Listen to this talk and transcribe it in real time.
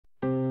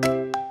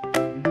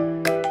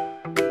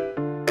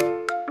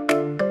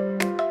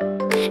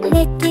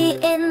Mickey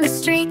in the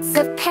streets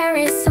of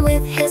Paris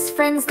with his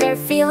friends, they're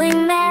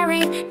feeling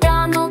merry.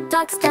 Donald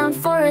ducks down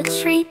for a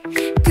treat,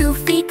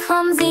 Goofy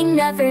clumsy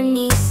never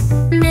neat.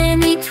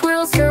 Minnie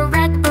twirls her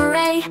red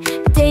beret,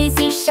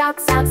 Daisy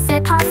shouts out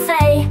c'est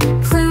parfait.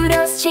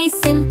 Pluto's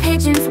chasing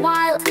pigeons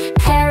wild,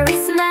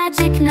 Paris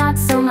magic not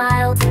so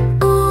mild.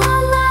 Ooh la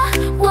la,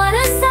 what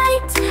a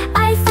sight,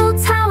 Eiffel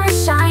Tower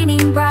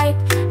shining bright.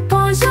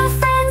 Bonjour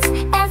friends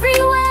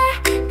everywhere,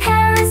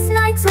 Paris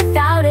nights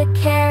without a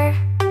care.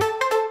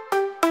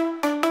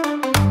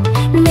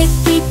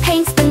 Mickey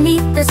paints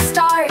beneath the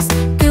stars,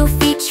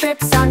 Goofy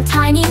trips on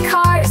tiny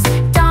cars.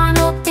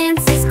 Donald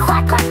dances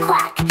quack quack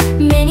quack,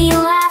 Minnie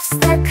laughs,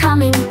 they're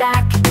coming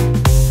back.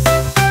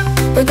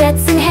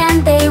 Baguettes in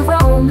hand they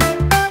roam,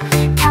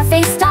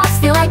 cafe stops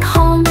feel like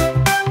home.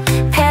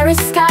 Paris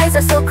skies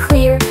are so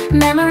clear,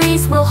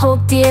 memories we'll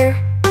hold dear.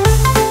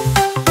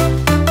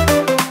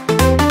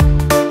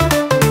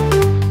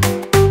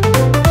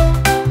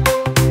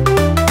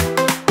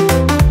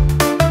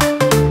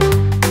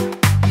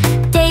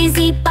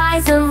 Daisy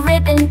buys a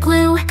ribbon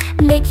glue,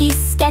 Mickey's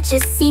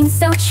sketches seem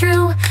so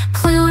true.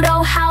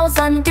 Pluto howls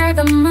under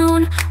the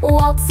moon,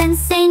 waltz and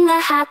sing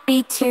a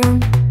happy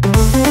tune.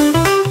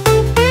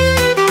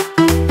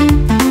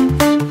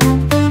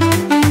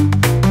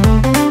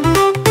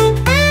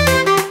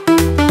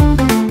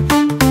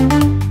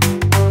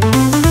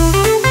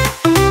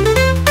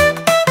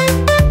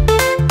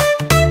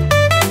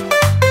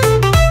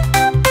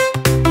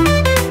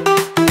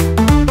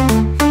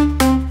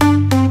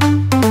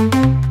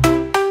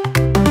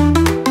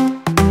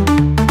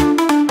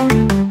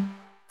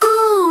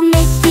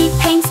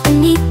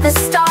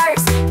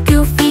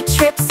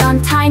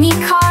 Tiny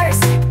cars,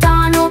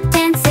 Donald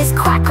dances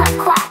quack quack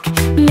quack,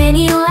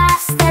 Minnie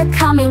laughs, they're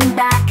coming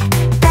back.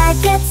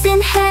 Baguettes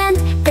in hand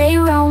they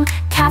roam,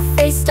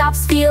 cafe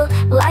stops feel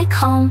like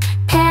home.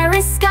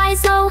 Paris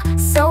skies oh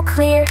so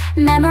clear,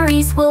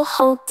 memories we'll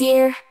hold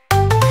dear.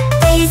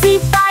 Daisy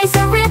buys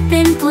a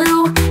ribbon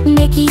blue,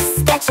 Mickey's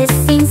sketches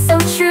seem so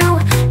true.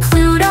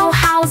 Pluto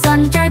howls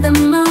under the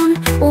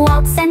moon,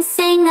 waltz and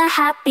sing a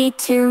happy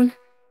tune.